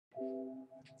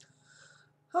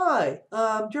Hi.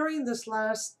 During this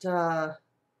last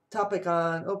topic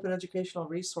on open educational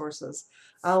resources,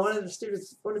 one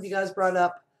of you guys brought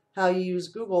up how you use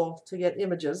Google to get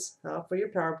images for your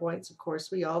PowerPoints. Of course,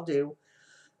 we all do.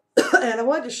 And I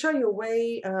wanted to show you a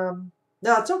way.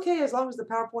 Now, it's okay as long as the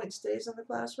PowerPoint stays in the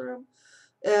classroom.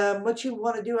 What you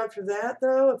want to do after that,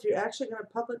 though, if you're actually going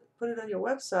to put it on your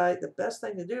website, the best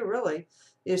thing to do really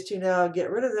is to now get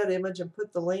rid of that image and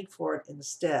put the link for it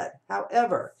instead.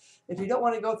 However, if you don't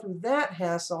want to go through that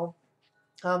hassle,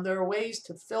 there are ways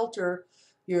to filter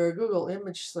your Google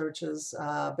image searches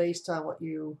based on what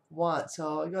you want.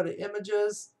 So I go to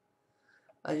images.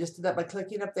 I just did that by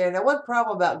clicking up there. Now, one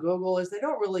problem about Google is they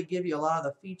don't really give you a lot of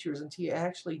the features until you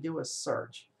actually do a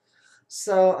search.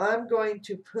 So I'm going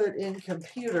to put in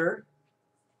computer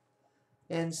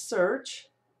and search.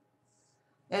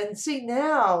 And see,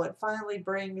 now it finally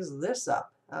brings this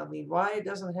up. I mean, why it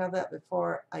doesn't have that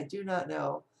before, I do not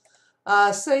know.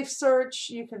 Safe search,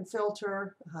 you can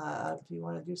filter if you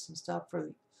want to do some stuff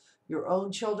for your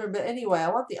own children. But anyway, I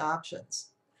want the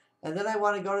options. And then I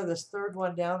want to go to this third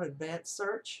one down, advanced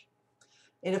search.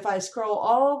 And if I scroll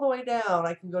all the way down,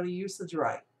 I can go to usage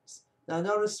rights. Now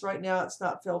notice right now it's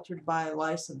not filtered by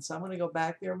license. So I'm going to go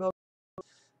back there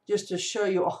just to show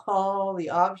you all the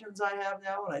options I have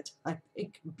now when I type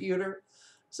in computer.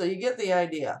 So you get the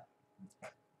idea.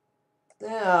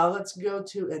 Now let's go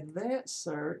to advanced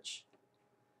search.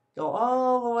 Go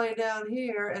all the way down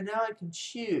here, and now I can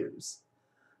choose.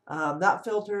 Not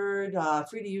filtered,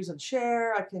 free to use and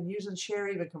share. I can use and share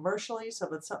even commercially, so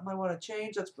if it's something I want to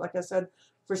change, that's like I said,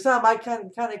 for some, I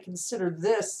kind of consider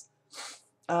this,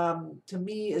 to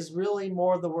me, is really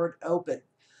more the word open.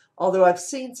 Although I've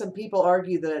seen some people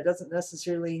argue that it doesn't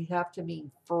necessarily have to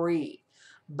mean free.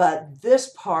 But this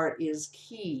part is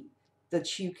key,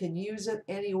 that you can use it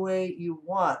any way you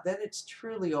want. Then it's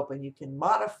truly open. You can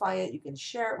modify it. You can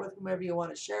share it with whomever you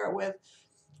want to share it with.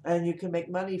 And you can make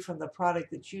money from the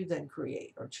product that you then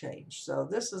create or change. So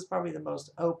this is probably the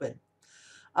most open.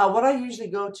 What I usually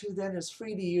go to then is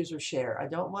free to use or share. I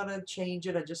don't want to change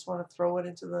it. I just want to throw it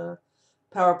into the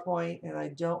PowerPoint, and I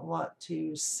don't want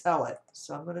to sell it.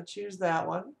 So I'm going to choose that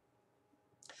one.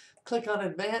 Click on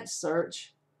advanced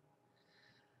search.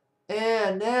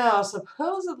 And now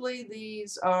supposedly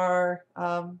these are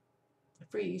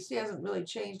free. You see, it hasn't really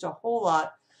changed a whole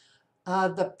lot.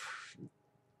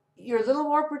 You're a little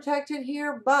more protected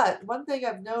here, but one thing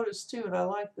I've noticed too, and I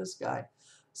like this guy.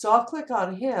 So I'll click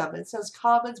on him. It says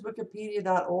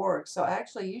commonswikipedia.org. So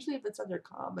actually, usually if it's under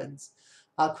Commons,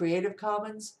 Creative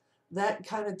Commons, that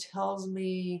kind of tells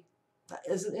me,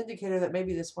 is an indicator that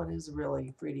maybe this one is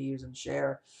really free to use and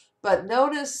share. But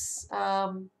notice,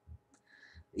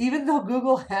 even though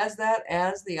Google has that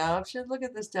as the option, look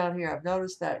at this down here. I've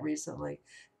noticed that recently.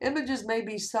 Images may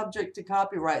be subject to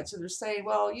copyright. So they're saying,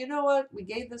 well, you know what? We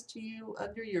gave this to you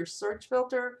under your search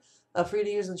filter, free to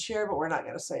use and share, but we're not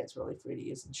going to say it's really free to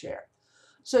use and share.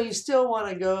 So you still want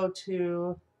to go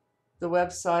to the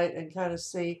website and kind of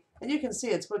see, and you can see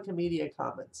it's Wikimedia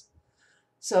Commons.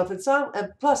 So if it's on,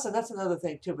 and plus, and that's another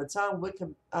thing too, if it's on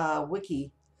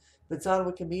Wiki, if it's on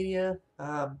Wikimedia,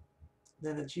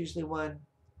 then it's usually one,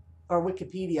 or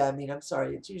Wikipedia, I mean, I'm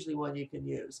sorry, it's usually one you can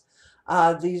use.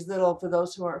 These little, for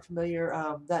those who aren't familiar,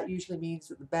 that usually means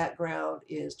that the background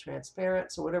is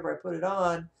transparent. So whatever I put it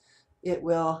on, it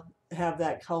will have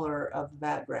that color of the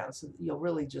background. So you'll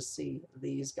really just see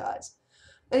these guys.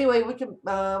 Anyway,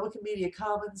 Wikimedia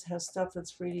Commons has stuff that's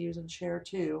free to use and share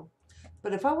too.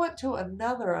 But if I went to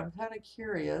another, I'm kind of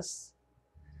curious.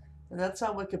 And that's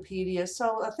on Wikipedia.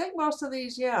 So I think most of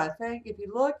these, yeah, I think if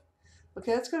you look,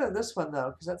 okay, let's go to this one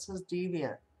though, because that says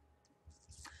Deviant.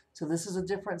 So this is a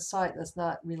different site that's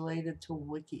not related to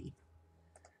Wiki.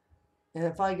 And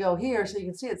if I go here, so you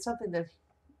can see it's something that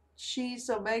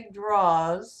so Meg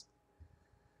draws.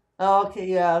 Okay,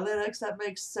 yeah, Linux, that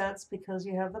makes sense because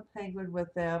you have the penguin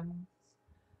with them.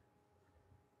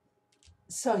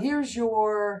 So here's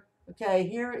your, okay,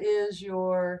 here is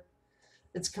your,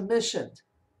 it's commissioned.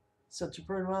 So to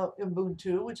promote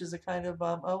Ubuntu, which is a kind of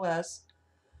OS.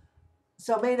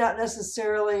 So it may not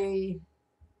necessarily,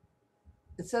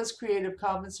 it says Creative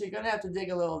Commons, so you're going to have to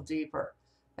dig a little deeper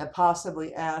and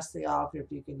possibly ask the author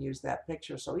if you can use that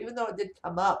picture. So even though it did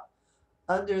come up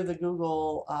under the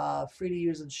Google free to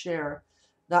use and share,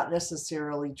 not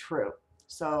necessarily true.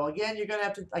 So again, you're going to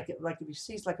have to, like if you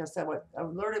see, like I said, what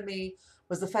alerted me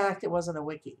was the fact it wasn't a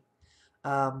wiki.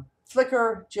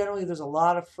 Flickr, generally there's a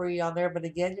lot of free on there, but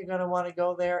again, you're going to want to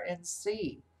go there and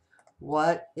see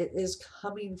what it is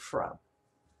coming from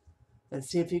and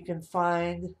see if you can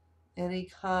find any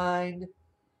kind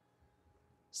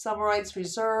some rights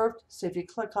reserved. So if you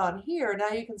click on here, now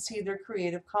you can see their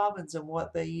Creative Commons and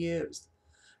what they used.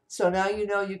 So now you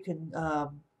know you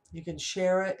can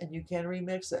share it and you can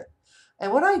remix it.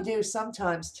 And what I do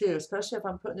sometimes too, especially if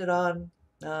I'm putting it on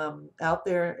out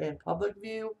there in public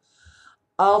view,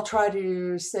 I'll try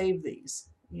to save these.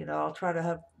 I'll try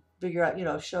to figure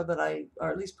out, show that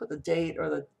or at least put the date or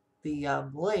the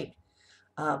link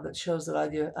that shows that I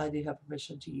do have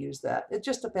permission to use that. It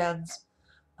just depends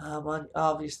on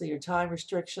obviously your time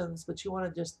restrictions, but you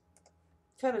want to just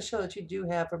kind of show that you do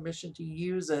have permission to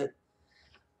use it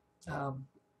um,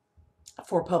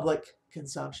 for public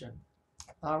consumption.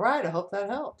 All right, I hope that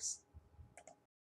helps.